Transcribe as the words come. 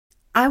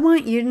I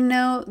want you to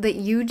know that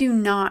you do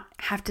not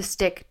have to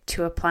stick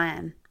to a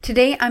plan.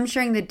 Today, I'm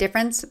sharing the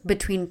difference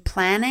between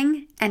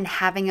planning and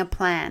having a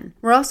plan.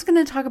 We're also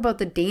going to talk about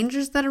the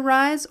dangers that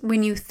arise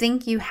when you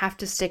think you have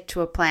to stick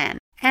to a plan.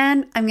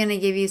 And I'm going to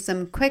give you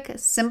some quick,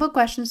 simple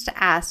questions to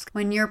ask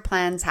when your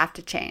plans have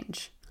to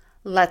change.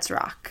 Let's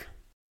rock.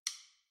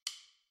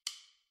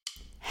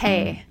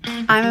 Hey,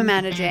 I'm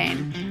Amanda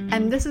Jane,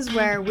 and this is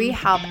where we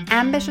help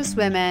ambitious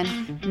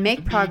women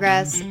make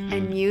progress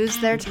and use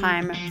their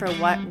time for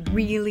what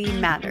really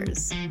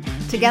matters.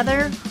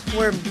 Together,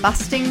 we're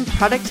busting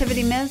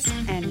productivity myths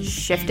and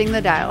shifting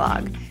the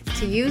dialogue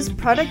to use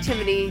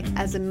productivity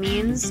as a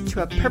means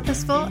to a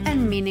purposeful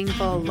and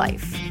meaningful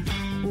life.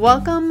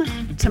 Welcome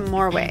to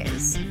More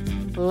Ways.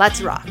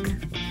 Let's rock.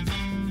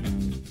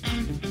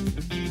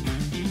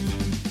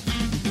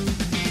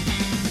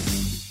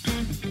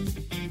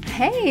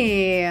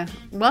 Hey,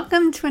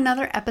 welcome to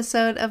another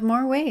episode of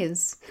More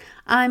Ways.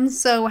 I'm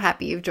so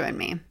happy you've joined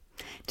me.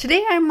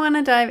 Today I want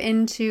to dive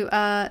into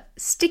a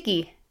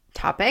sticky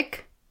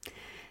topic.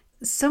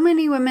 So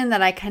many women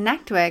that I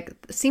connect with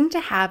seem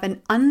to have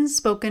an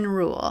unspoken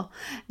rule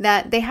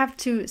that they have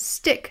to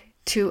stick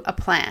to a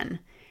plan.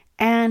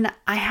 And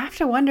I have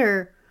to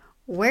wonder,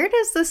 where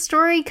does this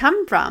story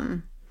come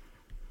from?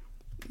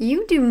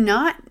 You do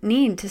not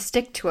need to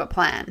stick to a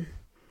plan.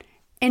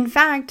 In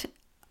fact,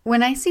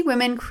 when I see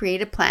women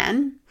create a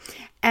plan,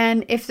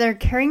 and if they're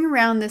carrying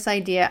around this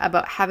idea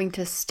about having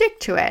to stick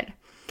to it,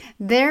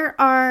 there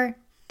are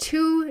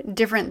two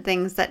different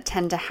things that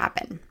tend to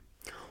happen.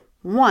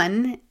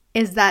 One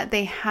is that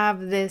they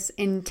have this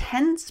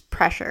intense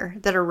pressure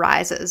that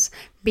arises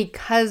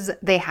because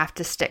they have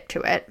to stick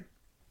to it.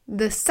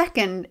 The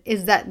second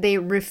is that they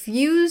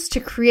refuse to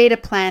create a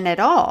plan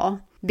at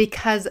all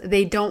because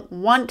they don't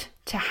want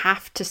to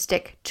have to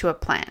stick to a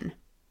plan.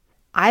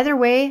 Either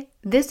way,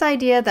 this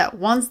idea that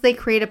once they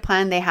create a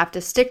plan, they have to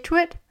stick to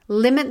it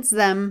limits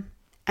them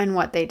and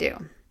what they do.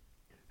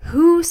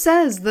 Who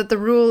says that the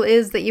rule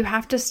is that you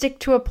have to stick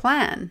to a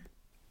plan?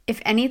 If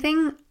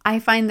anything, I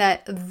find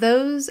that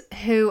those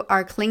who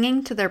are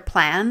clinging to their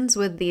plans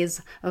with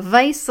these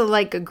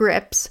vice-like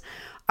grips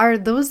are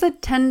those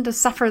that tend to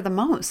suffer the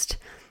most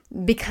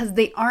because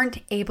they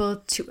aren't able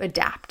to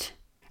adapt.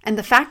 And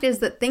the fact is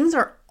that things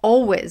are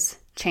always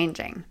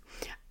changing.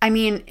 I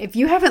mean, if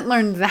you haven't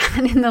learned that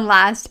in the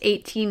last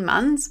 18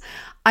 months,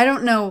 I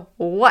don't know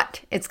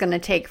what it's going to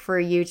take for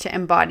you to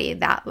embody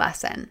that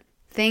lesson.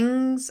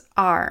 Things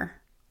are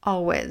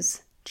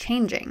always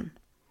changing.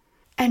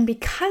 And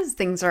because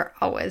things are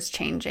always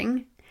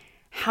changing,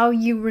 how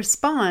you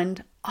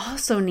respond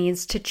also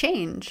needs to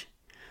change.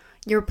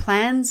 Your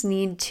plans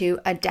need to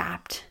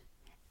adapt.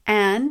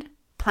 And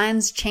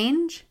plans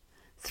change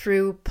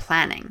through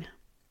planning.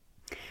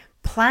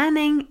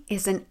 Planning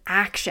is an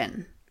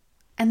action.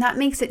 And that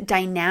makes it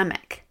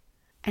dynamic.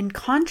 And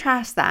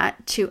contrast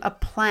that to a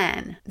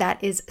plan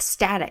that is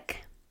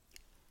static.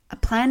 A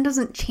plan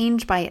doesn't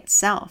change by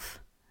itself.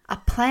 A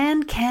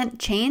plan can't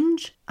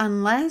change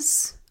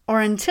unless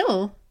or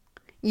until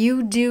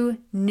you do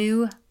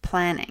new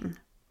planning.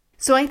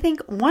 So I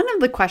think one of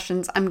the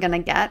questions I'm going to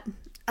get,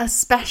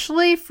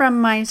 especially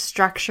from my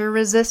structure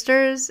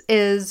resistors,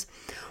 is,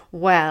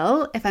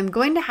 well, if I'm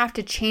going to have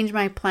to change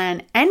my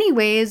plan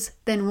anyways,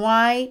 then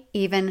why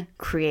even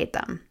create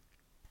them?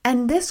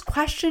 And this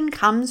question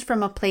comes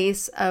from a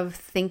place of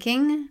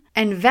thinking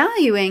and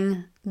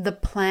valuing the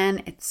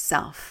plan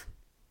itself.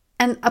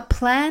 And a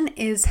plan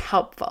is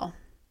helpful.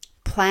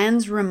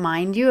 Plans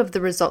remind you of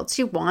the results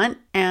you want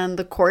and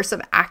the course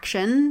of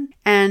action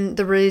and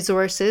the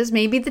resources,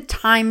 maybe the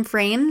time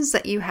frames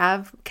that you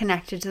have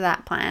connected to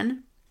that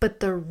plan. But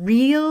the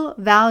real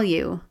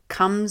value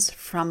comes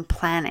from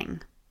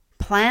planning.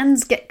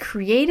 Plans get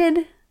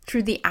created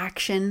through the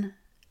action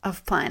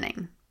of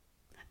planning.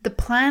 The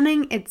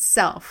planning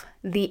itself,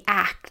 the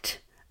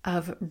act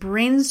of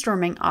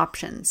brainstorming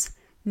options,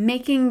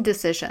 making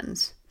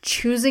decisions,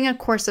 choosing a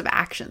course of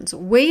actions,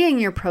 weighing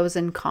your pros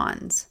and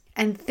cons,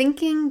 and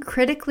thinking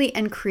critically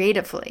and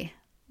creatively.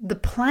 The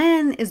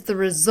plan is the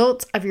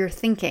result of your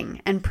thinking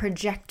and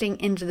projecting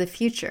into the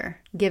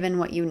future, given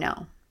what you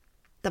know.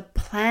 The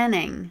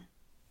planning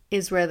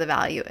is where the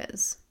value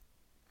is.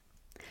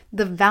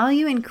 The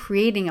value in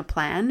creating a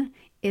plan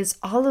is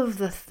all of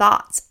the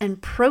thoughts and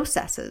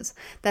processes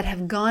that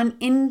have gone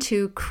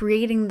into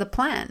creating the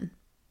plan.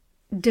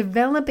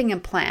 Developing a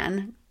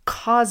plan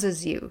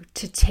causes you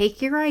to take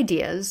your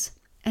ideas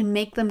and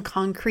make them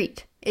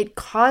concrete. It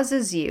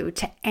causes you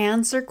to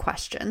answer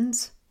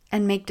questions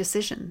and make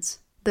decisions.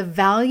 The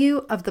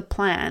value of the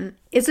plan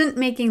isn't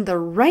making the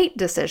right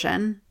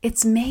decision,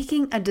 it's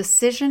making a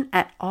decision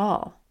at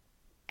all.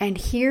 And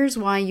here's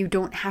why you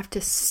don't have to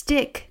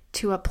stick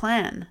to a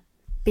plan.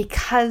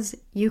 Because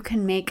you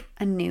can make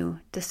a new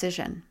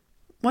decision.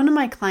 One of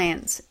my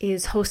clients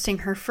is hosting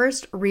her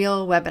first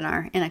real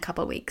webinar in a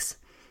couple weeks,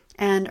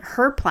 and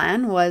her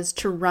plan was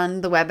to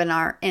run the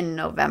webinar in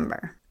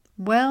November.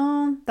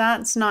 Well,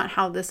 that's not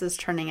how this is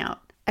turning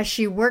out. As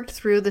she worked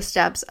through the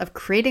steps of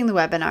creating the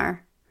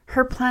webinar,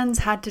 her plans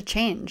had to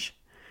change.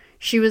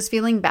 She was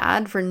feeling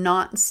bad for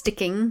not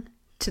sticking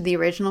to the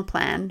original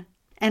plan.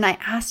 And I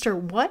asked her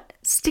what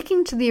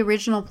sticking to the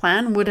original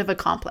plan would have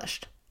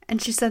accomplished.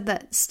 And she said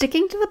that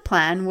sticking to the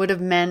plan would have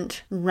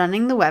meant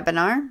running the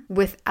webinar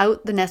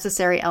without the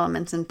necessary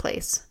elements in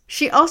place.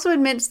 She also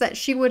admits that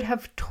she would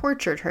have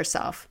tortured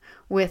herself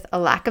with a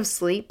lack of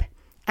sleep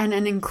and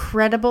an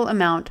incredible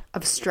amount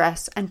of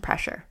stress and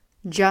pressure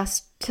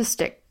just to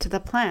stick to the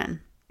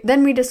plan.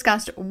 Then we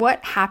discussed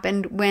what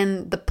happened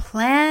when the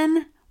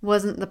plan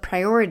wasn't the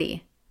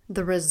priority,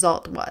 the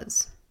result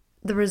was.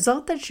 The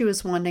result that she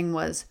was wanting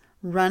was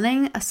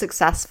running a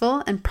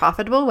successful and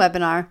profitable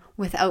webinar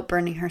without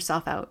burning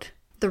herself out.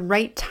 The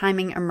right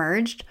timing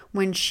emerged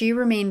when she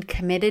remained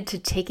committed to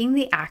taking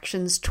the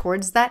actions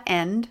towards that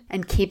end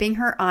and keeping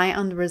her eye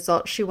on the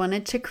result she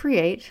wanted to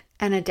create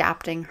and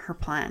adapting her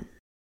plan.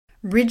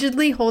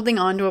 Rigidly holding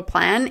on to a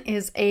plan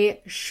is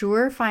a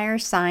surefire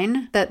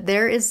sign that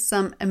there is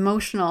some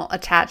emotional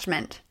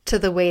attachment to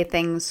the way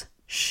things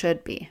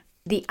should be.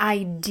 The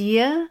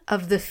idea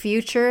of the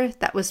future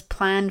that was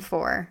planned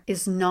for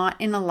is not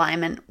in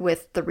alignment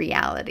with the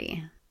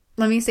reality.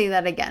 Let me say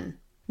that again.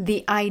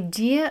 The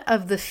idea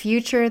of the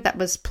future that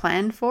was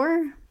planned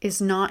for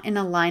is not in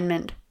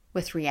alignment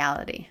with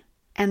reality.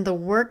 And the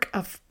work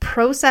of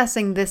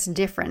processing this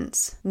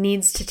difference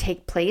needs to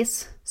take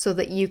place so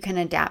that you can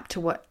adapt to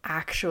what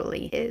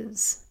actually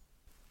is.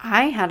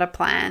 I had a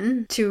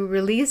plan to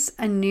release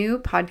a new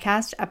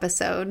podcast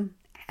episode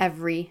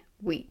every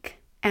week.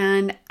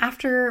 And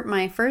after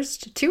my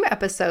first 2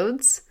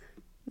 episodes,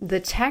 the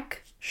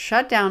tech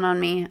shut down on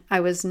me. I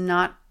was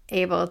not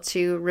able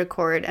to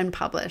record and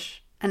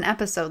publish an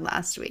episode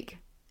last week.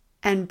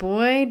 And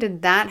boy,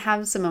 did that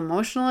have some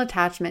emotional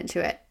attachment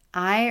to it.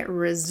 I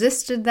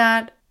resisted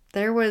that.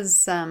 There was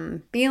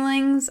some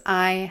feelings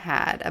I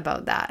had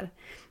about that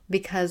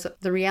because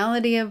the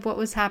reality of what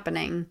was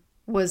happening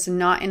was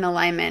not in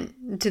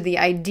alignment to the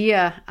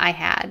idea I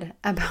had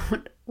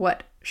about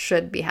what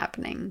should be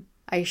happening.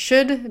 I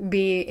should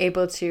be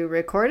able to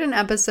record an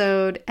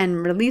episode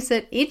and release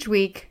it each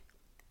week.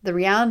 The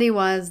reality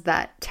was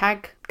that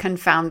tech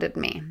confounded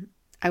me.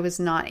 I was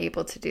not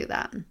able to do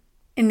that.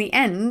 In the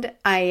end,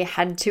 I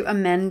had to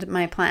amend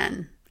my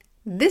plan.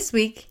 This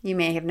week, you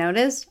may have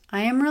noticed,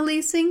 I am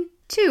releasing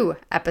 2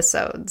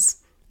 episodes.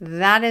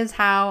 That is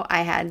how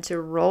I had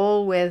to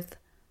roll with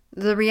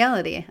the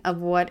reality of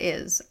what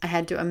is. I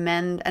had to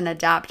amend and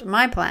adapt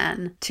my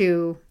plan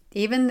to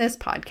even this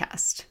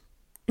podcast.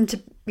 And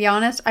to be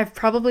honest, I've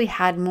probably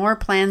had more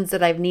plans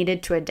that I've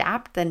needed to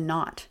adapt than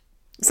not.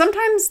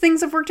 Sometimes things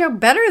have worked out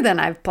better than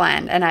I've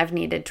planned and I've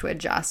needed to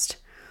adjust,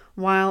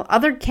 while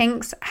other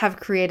kinks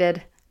have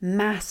created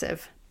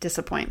massive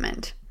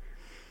disappointment.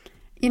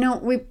 You know,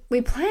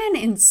 we plan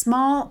in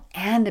small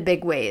and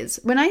big ways.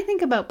 When I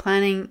think about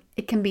planning,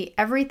 it can be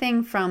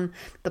everything from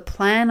the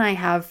plan I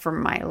have for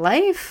my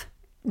life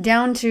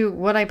down to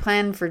what I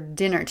plan for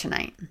dinner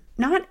tonight.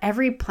 Not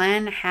every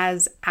plan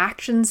has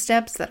action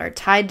steps that are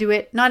tied to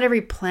it. Not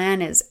every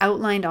plan is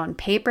outlined on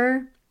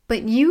paper,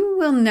 but you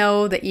will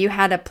know that you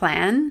had a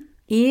plan,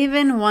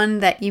 even one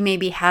that you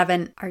maybe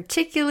haven't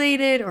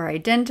articulated or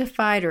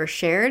identified or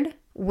shared,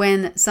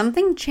 when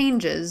something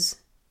changes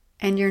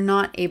and you're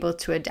not able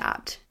to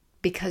adapt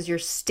because you're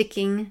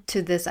sticking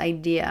to this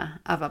idea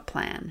of a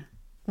plan.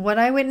 What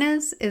I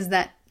witness is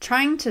that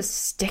trying to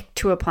stick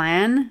to a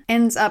plan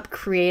ends up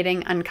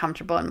creating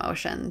uncomfortable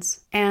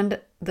emotions and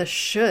the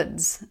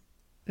shoulds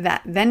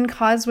that then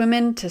cause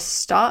women to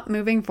stop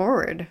moving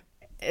forward.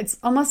 It's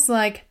almost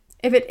like,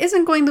 if it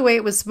isn't going the way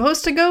it was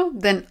supposed to go,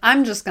 then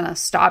I'm just going to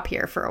stop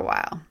here for a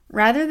while.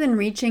 Rather than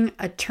reaching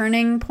a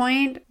turning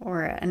point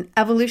or an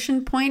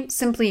evolution point,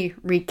 simply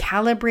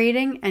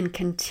recalibrating and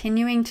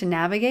continuing to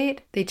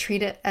navigate, they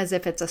treat it as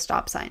if it's a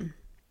stop sign.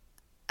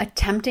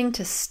 Attempting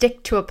to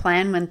stick to a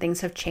plan when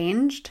things have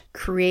changed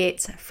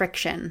creates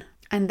friction,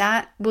 and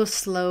that will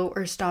slow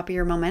or stop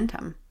your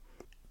momentum.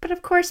 But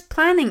of course,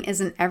 planning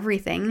isn't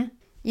everything.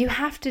 You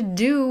have to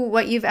do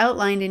what you've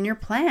outlined in your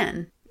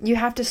plan. You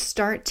have to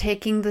start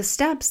taking the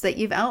steps that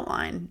you've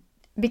outlined,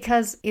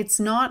 because it's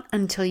not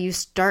until you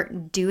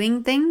start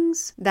doing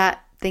things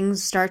that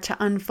things start to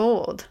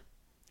unfold.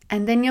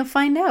 And then you'll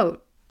find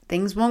out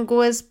things won't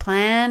go as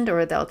planned,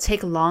 or they'll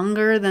take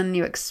longer than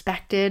you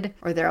expected,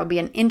 or there'll be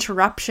an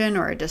interruption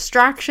or a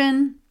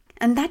distraction.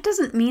 And that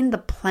doesn't mean the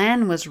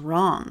plan was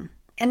wrong.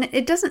 And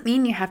it doesn't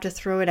mean you have to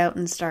throw it out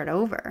and start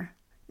over.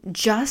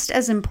 Just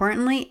as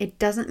importantly, it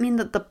doesn't mean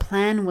that the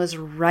plan was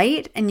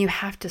right and you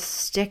have to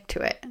stick to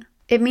it.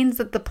 It means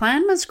that the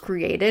plan was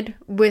created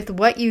with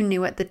what you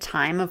knew at the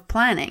time of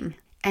planning.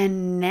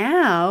 And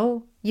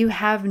now you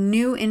have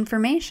new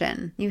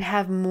information. You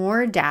have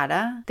more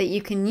data that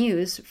you can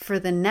use for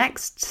the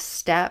next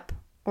step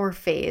or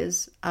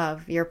phase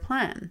of your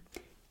plan.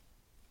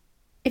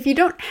 If you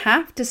don't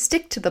have to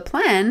stick to the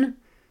plan,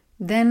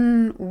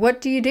 then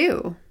what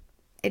do?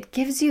 It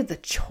gives you the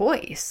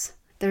choice.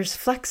 There's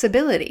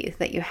flexibility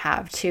that you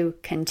have to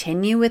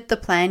continue with the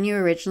plan you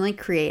originally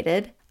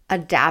created,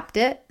 adapt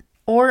it,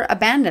 or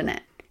abandon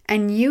it.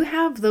 And you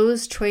have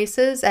those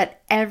choices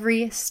at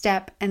every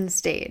step and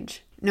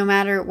stage. no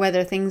matter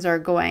whether things are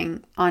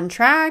going on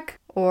track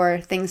or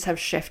things have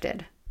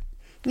shifted.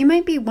 You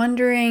might be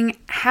wondering,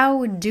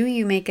 how do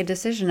you make a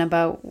decision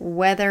about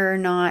whether or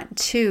not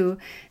to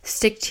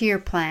stick to your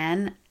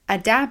plan,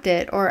 adapt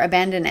it, or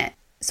abandon it?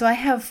 So I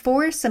have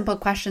 4 simple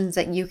questions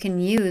that you can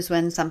use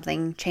when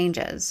something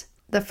changes.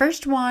 The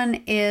first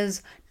one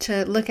is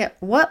to look at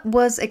what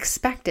was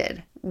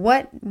expected.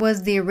 What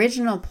was the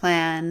original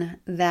plan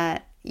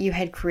that you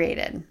had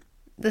created?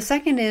 The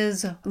second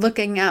is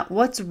looking at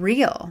what's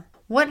real.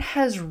 What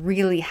has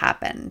really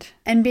happened?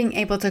 And being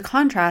able to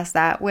contrast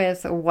that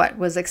with what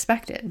was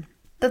expected.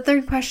 The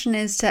third question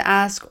is to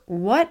ask,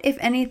 what, if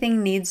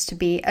anything, needs to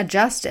be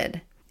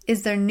adjusted?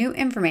 Is there new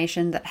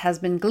information that has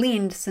been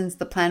gleaned since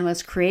the plan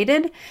was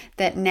created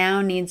that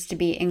now needs to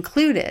be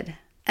included?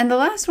 And the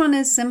last one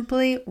is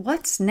simply,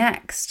 what's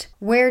next?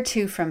 Where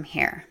to from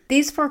here?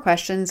 These 4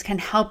 questions can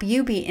help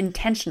you be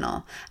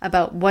intentional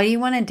about what you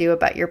want to do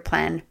about your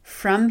plan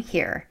from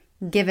here,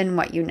 given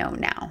what you know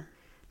now.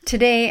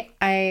 Today,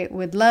 I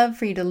would love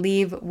for you to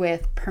leave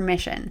with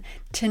permission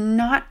to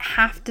not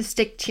have to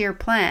stick to your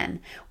plan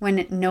when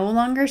it no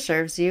longer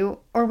serves you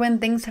or when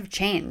things have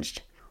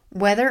changed.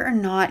 Whether or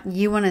not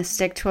you want to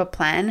stick to a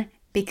plan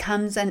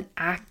becomes an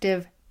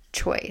active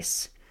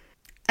choice.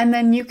 And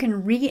then you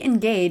can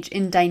re-engage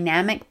in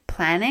dynamic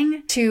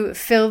planning to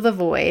fill the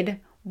void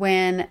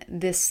when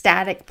the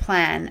static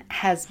plan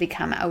has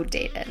become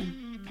outdated.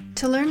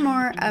 To learn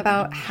more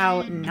about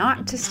how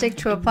not to stick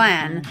to a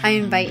plan, I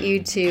invite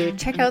you to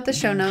check out the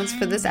show notes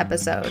for this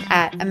episode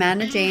at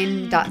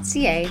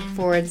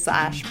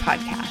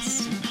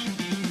amandajane.ca/podcast.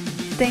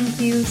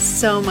 Thank you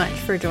so much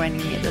for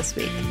joining me this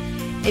week.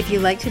 If you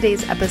like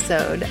today's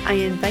episode, I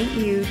invite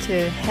you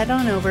to head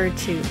on over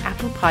to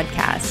Apple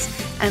Podcasts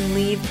and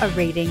leave a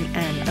rating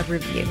and a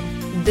review.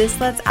 This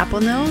lets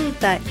Apple know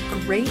that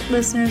great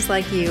listeners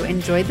like you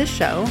enjoy the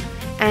show,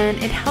 and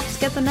it helps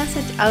get the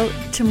message out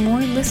to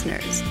more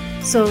listeners.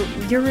 So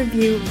your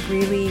review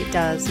really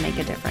does make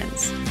a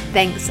difference.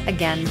 Thanks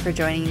again for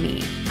joining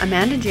me,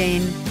 Amanda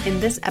Jane, in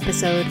this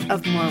episode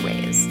of More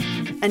Ways.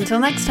 Until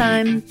next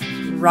time,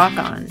 rock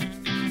on.